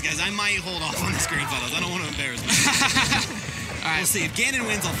easy on these guys. I might hold off on the screen photos. I don't want to embarrass myself. All right. We'll see. If Ganon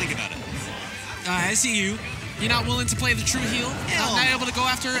wins, I'll think about it. All right, I see you. You're not willing to play the true heel? Not able to go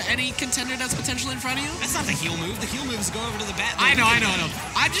after any contender that's potentially in front of you? That's not the heel move. The heel move is go over to the bat. I know.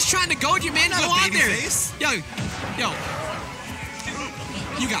 I'm just trying to goad you, man. Go on there. Yo.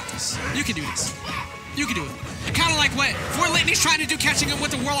 You got this. You can do this. You can do it. Kind of like what Fort Litany's trying to do, catching him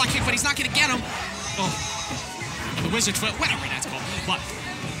with the Warlock kick, but he's not going to get him. Oh. The Wizard's foot, whatever that's called. But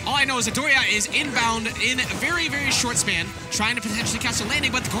all I know is that Doria is inbound in a very, very short span, trying to potentially catch a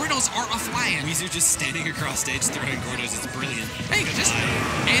landing, but the Gordos are a-flying. Weezer just standing across stage throwing Gordos. It's brilliant. There you go.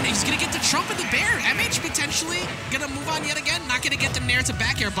 And he's going to get the Trump and the Bear. MH potentially going to move on yet again. Not going to get the Nair to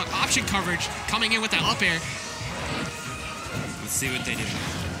back air, but option coverage coming in with that up air. Let's see what they do.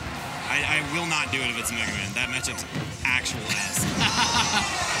 I will not do it if it's Mega Man. That matchup's actual ass.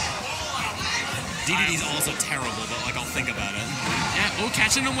 DDD's also terrible, but like I'll think about it. Yeah,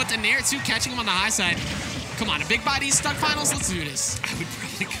 catching him with the Nair too, catching him on the high side. Come on, a big body stuck finals, let's do this. I would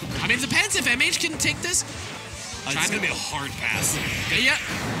probably go. I mean, it depends if MH can take this. It's gonna be a hard pass. Yeah,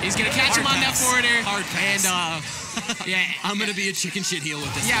 he's gonna catch him on that forward air. Hard pass. And yeah, I'm gonna be a chicken shit heel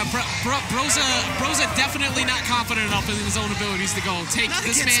with this. Yeah, Broza definitely not confident enough in his own abilities to go take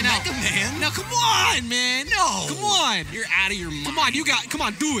this man out. Man. No, come on, man. No, come on. You're out of your mind. Come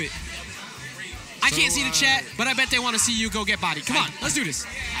on, do it. I can't see the chat, but I bet they want to see you go get bodied. Come on, let's do this.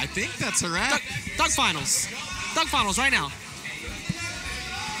 I think that's a wrap. Doug Finals. Doug Finals right now.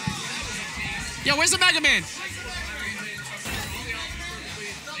 Yo, where's the Mega Man?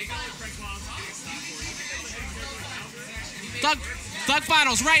 Doug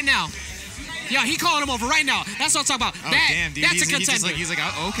Finals right now. Yeah, he calling him over right now. That's what I'm talking about. Oh, damn, dude. That's a contender. He's like,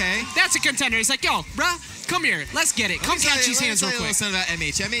 oh, okay. That's a contender. He's like, yo, bruh, come here. Let's get it. Come catch these hands real quick. Listen about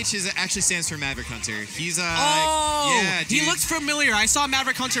MH. MH actually stands for Maverick Hunter. He's yeah, dude. He looked familiar. I saw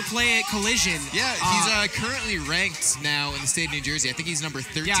Maverick Hunter play at Collision. Yeah, he's currently ranked now in the state of New Jersey. I think he's number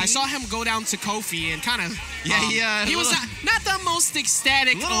 13. Yeah, I saw him go down to Kofi and kind of. Yeah, he was not the most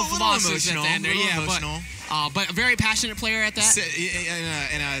ecstatic of losses at the end there. Yeah, but a very passionate player at that.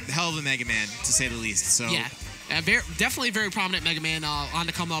 And a hell of a Mega Man, to say the least. So yeah. Definitely very prominent Mega Man on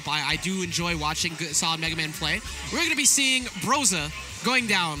the come up. I do enjoy watching good, solid Mega Man play. We're going to be seeing Broza going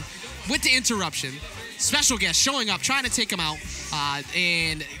down with the interruption. Special guest showing up, trying to take him out.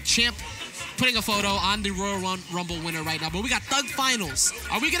 And Champ putting a photo on the Royal Rumble winner right now. But we got Thug Finals.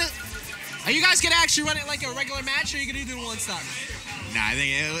 Are you guys going to actually run it like a regular match, or are you going to do the one stop? Nah, I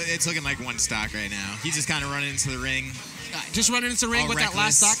think it's looking like one stock right now. He's just kind of running into the ring. Just running into the ring with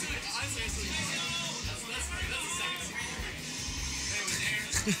reckless. that last stock.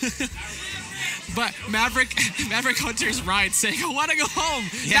 But Maverick Hunter's ride saying, "I want to go home."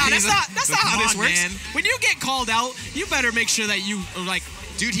 Yeah, Nah, that's not how this works. Man. When you get called out, you better make sure that you like.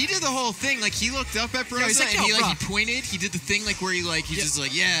 Dude, he did the whole thing. Like, he looked up at Broza he's like, and "Yo, he bro." pointed. He did the thing like where he's just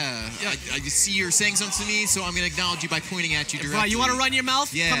like, I see you're saying something to me, so I'm gonna acknowledge you by pointing at you directly. Bro, you want to run your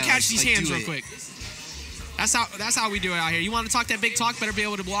mouth? Yeah, Come catch these hands do real it. quick. That's how we do it out here. You want to talk that big talk? Better be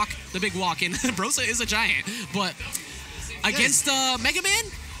able to walk the big walk. And Broza is a giant, but against Mega Man,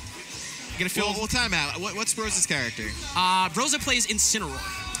 you're gonna feel. Well, time out. What's Broza's character? Broza plays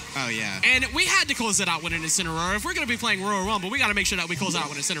Incineroar. Oh, yeah. And we had to close it out with an Incineroar. If we're going to be playing Royal Rumble, we got to make sure that we close it out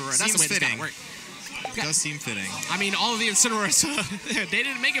with Incineroar. That's the way it's got to work. Does seem fitting. I mean, all of the Incineroars, they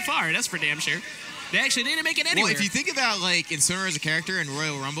didn't make it far. That's for damn sure. They didn't make it anywhere. Well, if you think about, like, Incineroar as a character and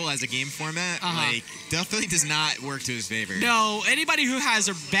Royal Rumble as a game format, like, definitely does not work to his favor. No, anybody who has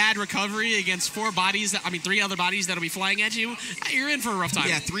a bad recovery against three other bodies that'll be flying at you, you're in for a rough time.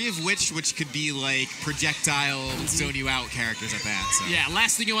 Yeah, three of which could be, like, projectile, zone you out characters at that. So. Yeah,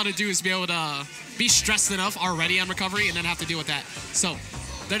 last thing you want to do is be able to be stressed enough already on recovery and then have to deal with that. So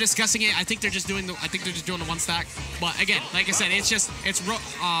they're discussing it. I think they're just doing the one stack. But again, like I said,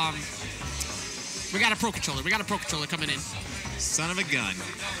 we got a Pro Controller. Coming in. Son of a gun.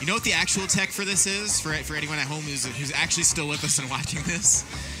 You know what the actual tech for this is? For anyone at home who's actually still with us and watching this?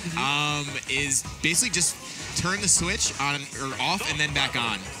 Is basically just turn the switch on or off and then back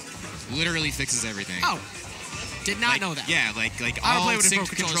on. Literally fixes everything. Oh. Did not know that. Yeah, like I don't all play with a Pro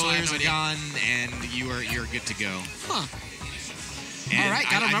synced Controller, controllers so I are have no gone and you're good to go. Huh. And all right,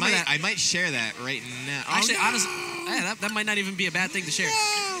 gotta remember that. I might share that right now. Actually, honestly, that might not even be a bad thing to share.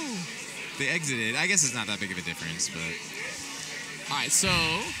 No. They exited. I guess it's not that big of a difference, but... All right, so...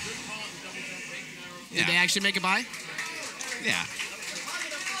 Yeah. Did they actually make it by? Yeah.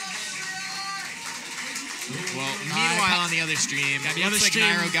 Well, meanwhile, on the other stream, looks like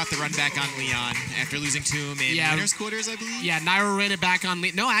Nairo got the run back on Leon after losing to him in winner's quarters, I believe. Yeah, Nairo ran it back on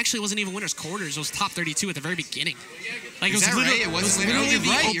Leon. No, actually, it wasn't even winner's quarters. It was top 32 at the very beginning. Like, Is that right? It was literally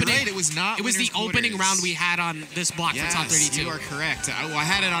the opening. You're right. It was not. It was the opening round we had on this block for top 32. You are correct. I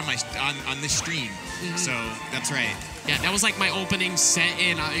had it on this stream, so that's right. Yeah, that was like my opening set,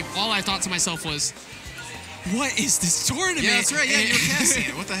 and all I thought to myself was, "What is this tournament?" Yeah, that's right. Yeah, you were casting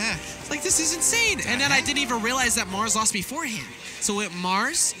it. What the heck? Like, this is insane. And then I didn't even realize that Mars lost beforehand. So it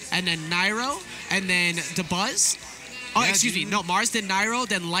Mars, and then Nairo, and then the Buzz. Oh, excuse me. No, Mars, then Nairo,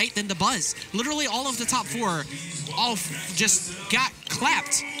 then Light, then the Buzz. Literally all of the top four just got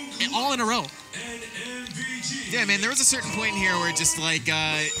clapped all in a row. Yeah, man, there was a certain point here where just like,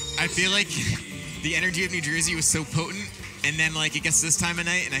 I feel like the energy of New Jersey was so potent. And then, like, it gets this time of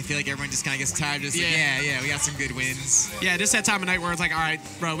night, and I feel like everyone just kind of gets tired. Just like, we got some good wins. Yeah, this that time of night where it's like, all right,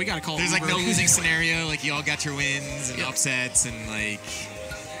 bro, we got to call There's, Uber. like, no losing scenario. Like, you all got your wins and upsets, and, like,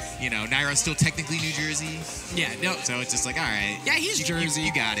 you know, Nairo's still technically New Jersey. Yeah, no. So it's just like, all right. Yeah, he's Jersey.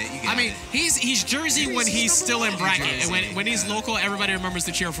 You got it. I mean, he's Jersey when he's still in bracket. And when he's local, everybody remembers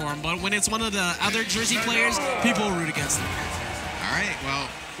to cheer for him. But when it's one of the other Jersey players, people will root against him. All right, well,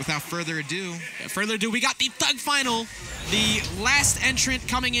 without further ado, we got the Thug Final. The last entrant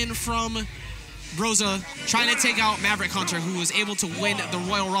coming in from Broza, trying to take out Maverick Hunter, who was able to win the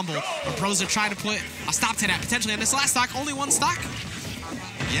Royal Rumble. But Broza tried to put a stop to that, potentially on this last stock. Only one stock.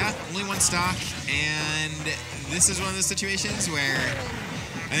 Yeah, only one stock. And this is one of those situations where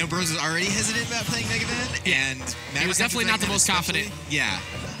I know Broza's already hesitant about playing Mega Man. And Maverick he was definitely not the most confident. Yeah.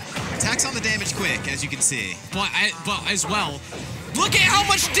 Attacks on the damage quick, as you can see. But as well, look at how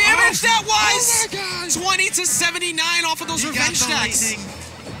much damage that was! Oh my God! 20 to 79 off of those revenge stacks.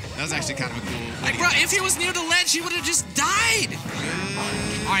 That was actually kind of a cool. Like, bro, if he was near the ledge, he would have just died.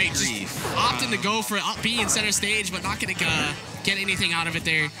 All right, opting to go for B in center stage, but not gonna get anything out of it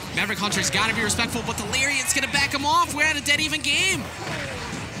there. Maverick Hunter's got to be respectful, but the Lariat's gonna back him off. We're at a dead even game.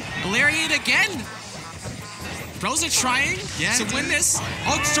 The Lariat again. Broza trying to win this.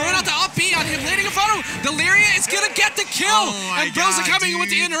 Oh, throwing out the up B on him, landing in front of him. The Lariat is going to get the kill. And Broza coming in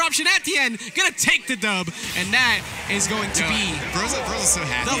with the interruption at the end. Going to take the dub. And that is going to be Broza's so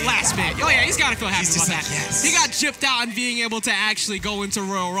happy. The last bit. Oh, yeah, he's got to feel happy about that. Yes. He got gypped out on being able to actually go into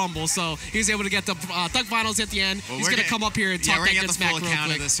Royal Rumble. So he was able to get the Thug Finals at the end. Well, he's going to come up here and talk that good smack real quick. We're getting the full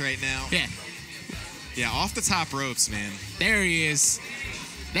account of this right now. Yeah. Yeah, off the top ropes, man. There he is.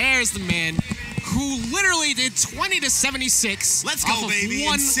 There's the man who literally did 20 to 76. Let's go, baby.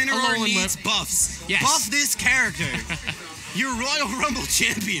 Incineroar needs buffs. Yes. Buff this character. You're Royal Rumble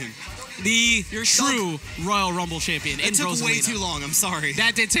champion. The true Royal Rumble champion. It took way too long. I'm sorry.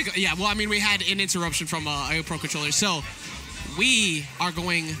 That did take... Yeah, well, I mean, we had an interruption from a Pro Controller. So we are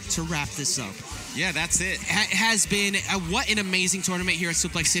going to wrap this up. Yeah, that's it. Has been what an amazing tournament here at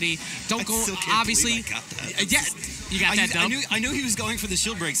Suplex City. Don't go. Still can't Obviously, believe I got that. yeah, you got that dub. I knew he was going for the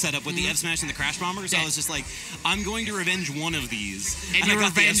shield break setup with the F smash and the crash bomber, so I was just like, I'm going to revenge one of these, and you I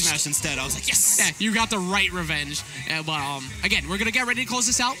got the F revenged- smash instead. I was like, yes. Yeah, you got the right revenge. But again, we're gonna get ready to close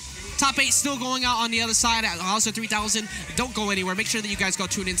this out. Top 8 still going out on the other side at also 3,000. Don't go anywhere. Make sure that you guys go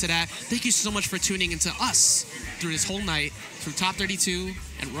tune into that. Thank you so much for tuning into us through this whole night, through Top 32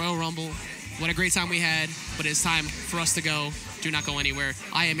 and Royal Rumble. What a great time we had, but it's time for us to go. Do not go anywhere.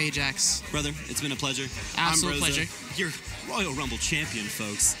 I am Ajax. Brother, it's been a pleasure. Absolute I'm Rosa, pleasure. your Royal Rumble champion,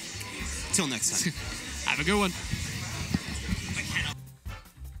 folks. Till next time. Have a good one.